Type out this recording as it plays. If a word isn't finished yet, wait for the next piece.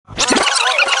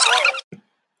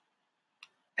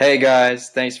Hey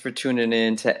guys, thanks for tuning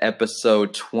in to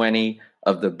episode 20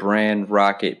 of the Brand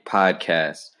Rocket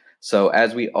podcast. So,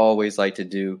 as we always like to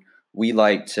do, we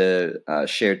like to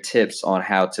share tips on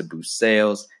how to boost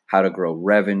sales, how to grow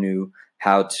revenue,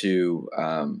 how to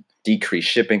decrease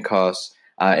shipping costs,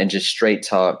 and just straight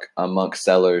talk amongst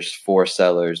sellers, for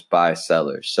sellers, by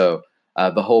sellers. So,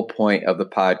 the whole point of the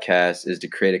podcast is to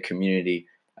create a community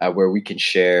where we can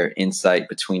share insight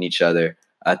between each other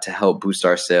to help boost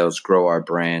our sales, grow our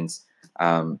brands,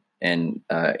 and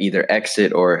either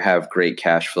exit or have great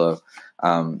cash flow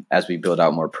as we build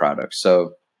out more products.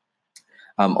 So,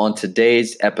 on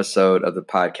today's episode of the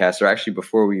podcast, or actually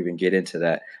before we even get into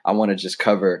that, I want to just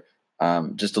cover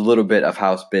just a little bit of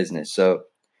house business. So,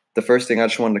 the first thing I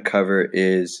just wanted to cover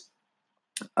is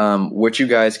what you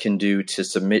guys can do to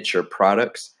submit your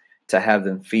products to have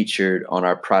them featured on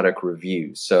our product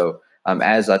reviews. So,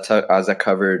 as I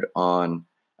covered on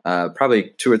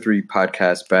probably 2 or 3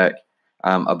 podcasts back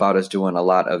about us doing a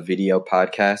lot of video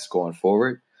podcasts going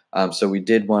forward. So we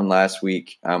did one last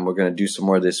week. We're going to do some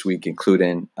more this week,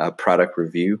 including a product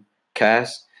review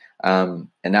cast. And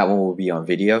that one will be on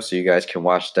video. So you guys can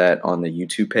watch that on the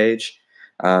YouTube page.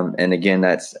 And again,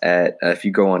 that's if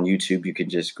you go on YouTube, you can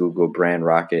just Google Brand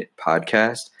Rocket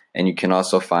Podcast. And you can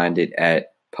also find it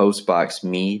at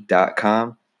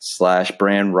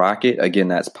postboxme.com/Brand Rocket. Again,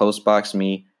 that's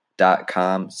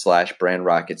postboxme.com/Brand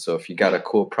Rocket. So if you got a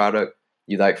cool product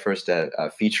you'd like for us to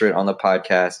feature it on the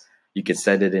podcast, you can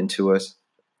send it in to us.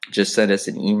 Just send us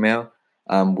an email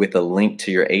with a link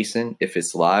to your ASIN if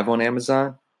it's live on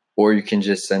Amazon, or you can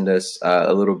just send us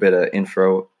a little bit of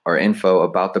info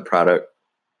about the product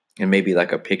and maybe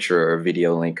like a picture or a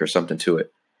video link or something to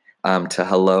it to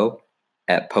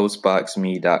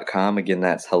hello@postboxme.com. Again,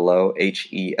 that's hello,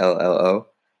 HELLO,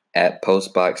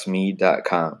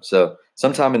 @postboxme.com. So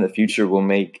sometime in the future, we'll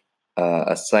make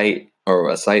a site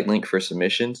link for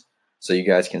submissions so you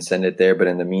guys can send it there. But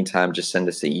in the meantime, just send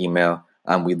us an email.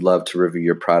 We'd love to review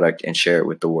your product and share it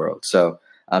with the world. So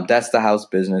that's the house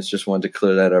business. Just wanted to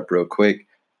clear that up real quick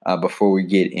before we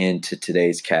get into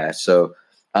today's cast. So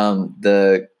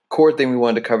the core thing we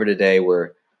wanted to cover today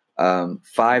were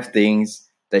 5 things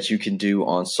that you can do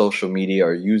on social media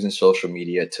or using social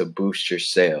media to boost your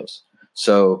sales.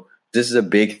 So this is a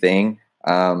big thing.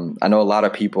 I know a lot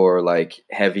of people are like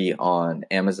heavy on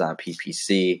Amazon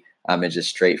PPC and just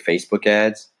straight Facebook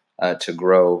ads to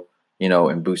grow,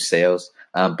 and boost sales.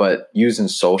 But using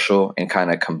social and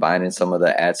kind of combining some of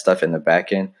the ad stuff in the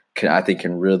back end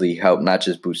can really help not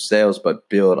just boost sales, but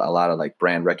build a lot of like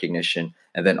brand recognition,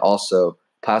 and then also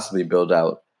possibly build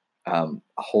out a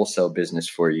wholesale business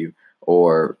for you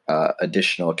or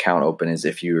additional account openings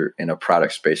if you're in a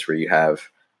product space where you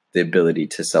have the ability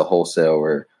to sell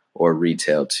wholesale or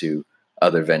retail to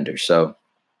other vendors. So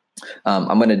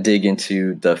I'm going to dig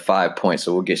into the 5 points.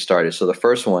 So we'll get started. So the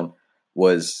first one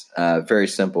was very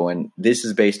simple, and this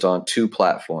is based on 2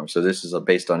 platforms. So this is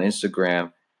based on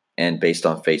Instagram and based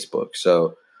on Facebook.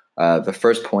 So the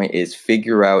first point is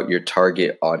figure out your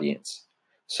target audience.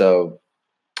 So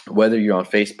whether you're on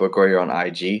Facebook or you're on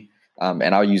IG,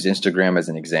 and I'll use Instagram as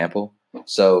an example.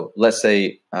 So let's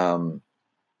say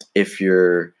if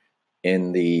you're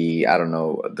in the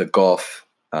golf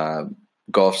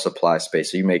supply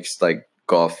space. So you make like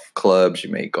golf clubs,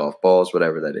 you make golf balls,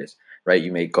 whatever that is, right?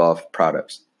 You make golf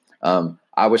products.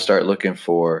 I would start looking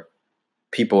for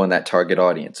people in that target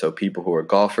audience. So people who are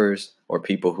golfers or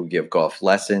people who give golf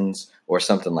lessons or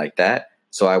something like that.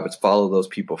 So I would follow those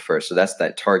people first. So that's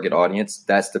that target audience.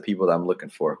 That's the people that I'm looking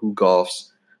for. Who golfs?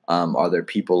 Are there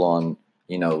people on,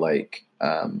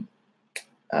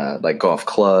 like golf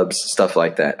clubs, stuff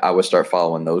like that? I would start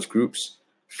following those groups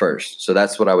first. So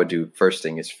that's what I would do. First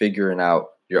thing is figuring out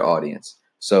your audience.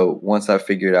 So once I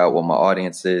figured out what my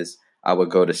audience is, I would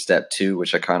go to step 2,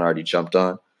 which I kind of already jumped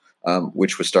on,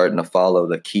 which was starting to follow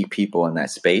the key people in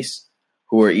that space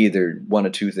who are either one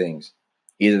of 2 things.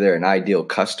 Either they're an ideal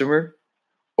customer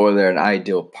or they're an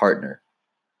ideal partner.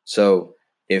 So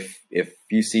if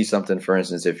you see something, for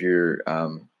instance, if you're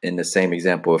in the same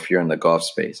example, if you're in the golf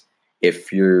space,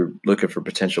 if you're looking for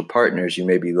potential partners, you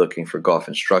may be looking for golf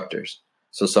instructors.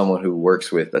 So someone who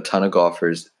works with a ton of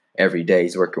golfers every day,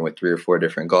 he's working with 3 or 4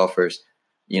 different golfers.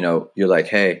 You're like,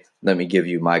 hey, let me give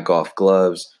you my golf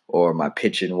gloves or my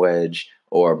pitching wedge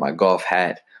or my golf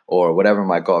hat or whatever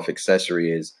my golf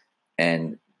accessory is.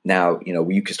 And now,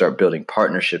 you can start building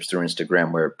partnerships through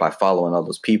Instagram where by following all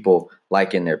those people,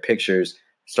 liking their pictures,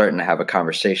 starting to have a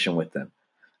conversation with them.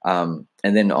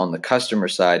 And then on the customer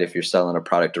side, if you're selling a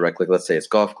product directly, let's say it's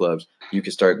golf clubs, you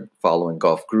can start following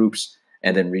golf groups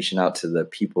and then reaching out to the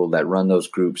people that run those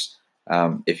groups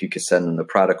if you could send them the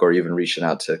product, or even reaching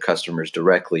out to customers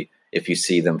directly if you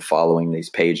see them following these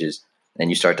pages and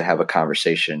you start to have a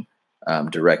conversation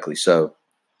directly. So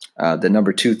the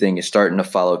number 2 thing is starting to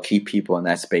follow key people in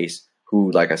that space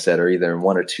who, like I said, are either in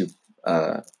one or two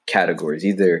categories.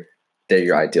 Either they're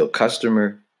your ideal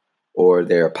customer or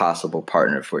they're a possible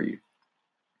partner for you.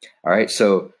 All right.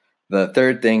 So the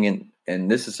third thing,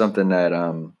 and this is something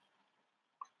that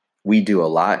we do a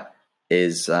lot,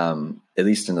 is at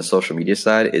least in the social media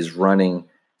side, is running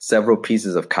several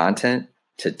pieces of content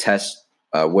to test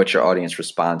what your audience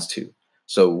responds to.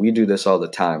 So we do this all the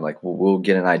time. Like we'll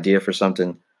get an idea for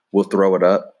something, we'll throw it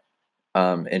up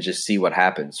and just see what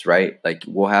happens, right? Like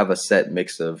we'll have a set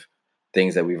mix of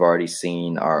things that we've already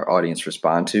seen our audience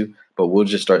respond to, but we'll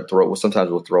just sometimes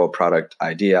we'll throw a product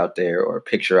idea out there or a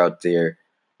picture out there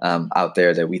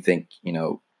that we think,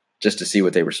 just to see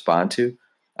what they respond to.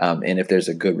 And if there's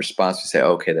a good response, we say,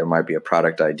 okay, there might be a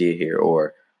product idea here,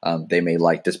 or they may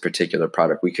like this particular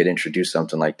product. We could introduce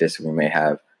something like this, and we may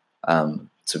have some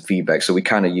feedback. So we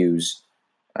kind of use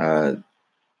IG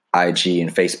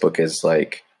and Facebook as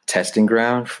like testing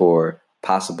ground for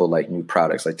possible like new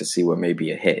products, like to see what may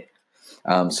be a hit.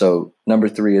 So number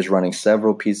 3 is running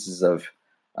several pieces of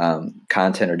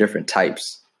content, or different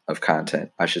types of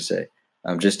content, I should say,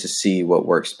 just to see what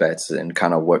works best and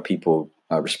kind of what people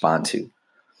respond to.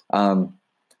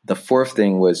 The 4th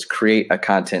thing was create a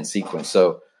content sequence.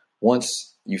 So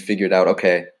once you figured out,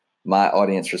 okay, my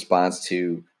audience responds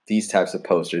to these types of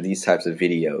posts, or these types of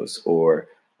videos, or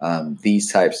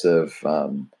these types of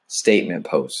statement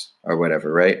posts, or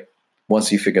whatever, right?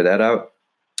 Once you figure that out,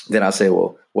 then I'll say,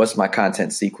 well, what's my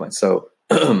content sequence? So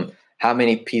how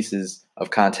many pieces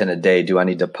of content a day do I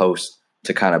need to post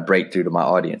to kind of break through to my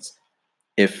audience?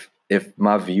 If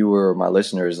my viewer or my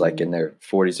listener is like in their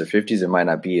 40s or 50s, it might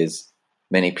not be as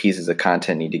many pieces of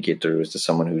content need to get through as to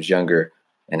someone who's younger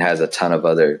and has a ton of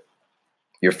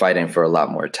you're fighting for a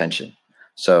lot more attention.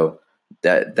 So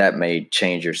that may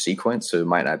change your sequence. So it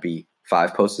might not be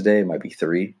 5 posts a day, it might be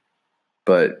 3,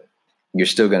 but you're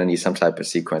still going to need some type of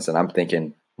sequence. And I'm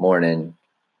thinking morning,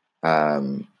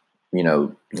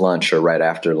 lunch or right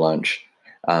after lunch,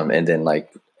 and then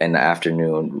like in the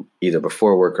afternoon, either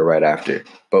before work or right after.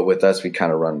 But with us, we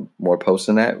kind of run more posts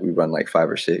than that. We run like 5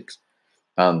 or 6,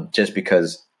 just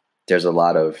because there's a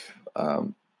lot of,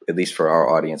 at least for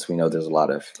our audience, we know there's a lot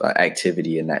of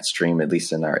activity in that stream, at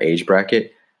least in our age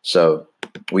bracket. So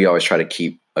we always try to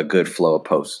keep a good flow of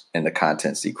posts in the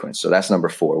content sequence. So that's number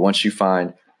 4. Once you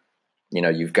find,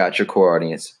 you've got your core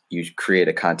audience, you create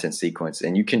a content sequence,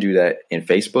 and you can do that in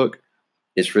Facebook.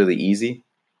 It's really easy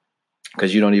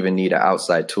because you don't even need an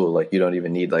outside tool. Like you don't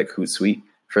even need like Hootsuite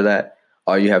for that.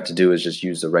 All you have to do is just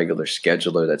use the regular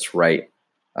scheduler that's right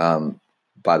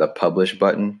by the publish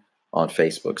button on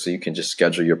Facebook. So you can just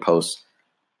schedule your posts,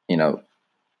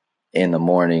 in the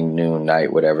morning, noon,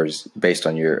 night, whatever's based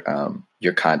on your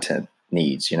content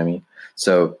needs. You know what I mean?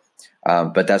 So,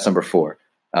 but that's number 4.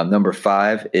 Number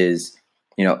 5 is,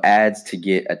 ads to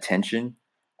get attention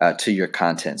to your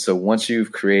content. So once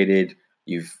you've created,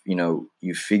 you've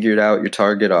figured out your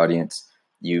target audience,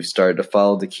 you've started to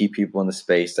follow the key people in the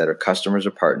space that are customers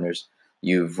or partners,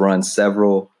 you've run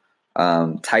several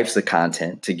types of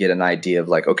content to get an idea of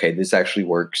like, okay, this actually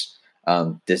works.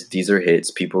 These are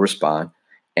hits, people respond,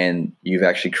 and you've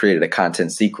actually created a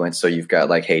content sequence. So you've got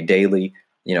like, hey, daily,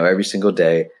 every single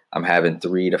day, I'm having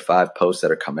 3 to 5 posts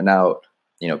that are coming out,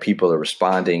 people are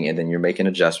responding, and then you're making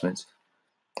adjustments.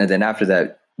 And then after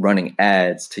that, running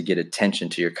ads to get attention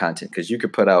to your content, because you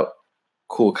could put out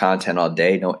cool content all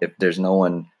day. If there's no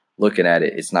one looking at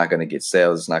it, it's not going to get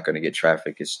sales. It's not going to get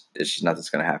traffic. It's just nothing's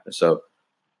going to happen. So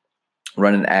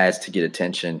running ads to get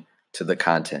attention to the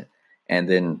content. And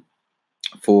then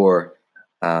for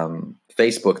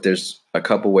Facebook, there's a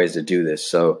couple ways to do this.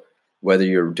 So whether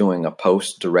you're doing a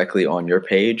post directly on your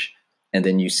page, and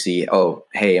then you see, oh,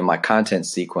 hey, in my content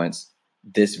sequence,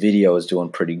 this video is doing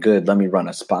pretty good. Let me run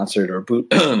a sponsored or a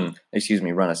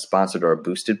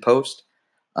boosted post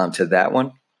to that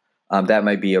one. That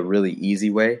might be a really easy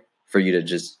way for you to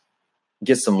just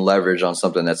get some leverage on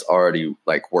something that's already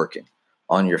like working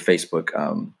on your Facebook,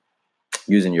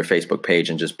 using your Facebook page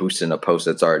and just boosting a post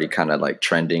that's already kind of like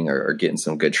trending or getting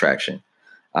some good traction.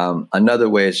 Another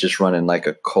way is just running like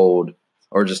a cold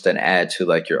or just an ad to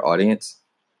like your audience.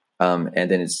 And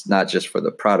then it's not just for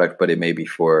the product, but it may be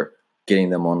for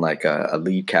getting them on like a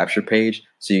lead capture page.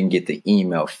 So you can get the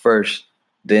email first,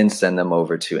 then send them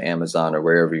over to Amazon or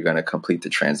wherever you're going to complete the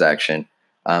transaction,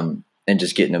 and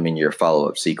just getting them in your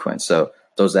follow-up sequence. So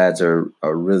those ads are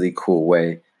a really cool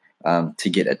way to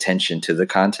get attention to the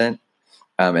content.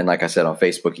 And like I said, on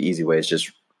Facebook, easy way is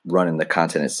just running the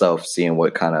content itself, seeing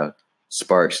what kind of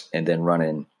sparks, and then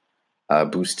running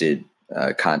boosted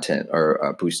content or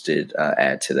a boosted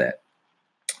ad to that.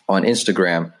 On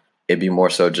Instagram, it'd be more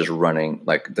so just running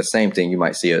like the same thing. You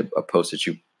might see a post that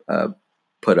you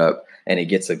put up and it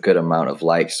gets a good amount of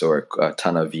likes or a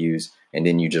ton of views, and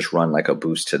then you just run like a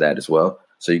boost to that as well.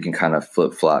 So you can kind of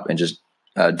flip flop and just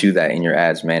do that in your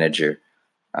ads manager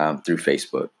through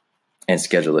Facebook and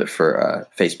schedule it for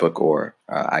Facebook or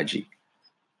IG.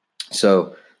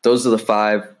 So those are the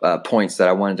 5 points that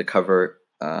I wanted to cover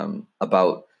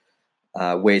about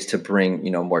ways to bring,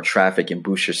 more traffic and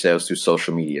boost your sales through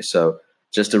social media. So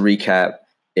just to recap,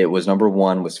 it was number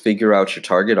 1 was figure out your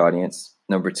target audience.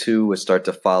 Number 2 was start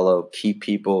to follow key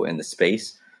people in the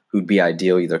space who'd be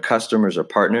ideal, either customers or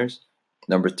partners.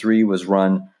 Number 3 was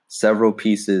run several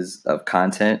pieces of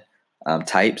content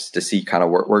types to see kind of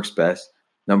what works best.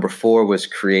 Number 4 was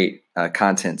create a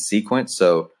content sequence.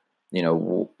 So,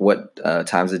 what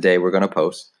times a day we're going to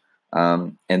post.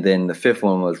 And then the 5th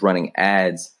one was running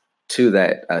ads to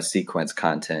that sequence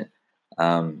content,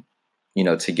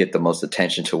 to get the most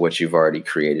attention to what you've already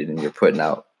created and you're putting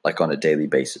out like on a daily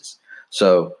basis.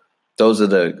 So those are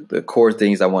the core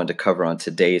things I wanted to cover on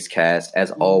today's cast.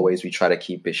 As always, we try to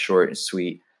keep it short and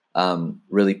sweet,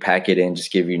 really pack it in,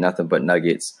 just give you nothing but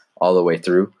nuggets all the way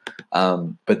through.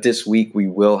 But this week we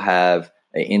will have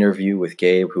an interview with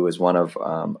Gabe, who is one of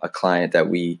a client that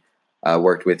we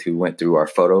worked with who went through our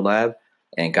photo lab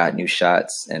and got new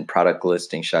shots and product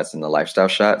listing shots and the lifestyle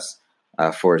shots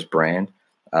for his brand,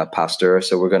 Postura.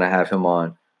 So we're going to have him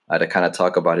on to kind of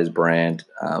talk about his brand,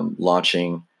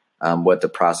 launching, what the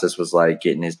process was like,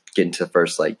 getting to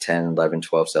first like 10, 11,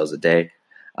 12 sales a day,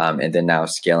 and then now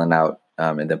scaling out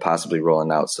and then possibly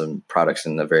rolling out some products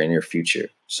in the very near future.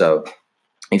 So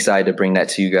excited to bring that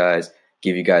to you guys,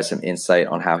 give you guys some insight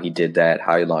on how he did that,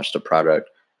 how he launched a product,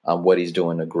 what he's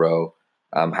doing to grow,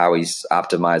 how he's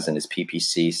optimizing his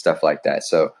PPC, stuff like that.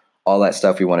 So all that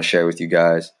stuff we want to share with you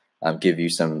guys, give you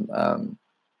some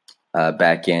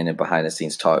back end and behind the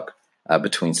scenes talk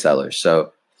between sellers.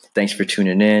 So thanks for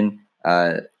tuning in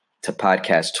to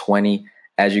podcast 20.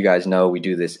 As you guys know, we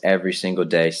do this every single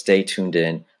day. Stay tuned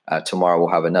in. Tomorrow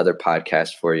we'll have another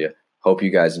podcast for you. Hope you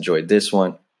guys enjoyed this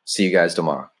one. See you guys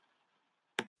tomorrow.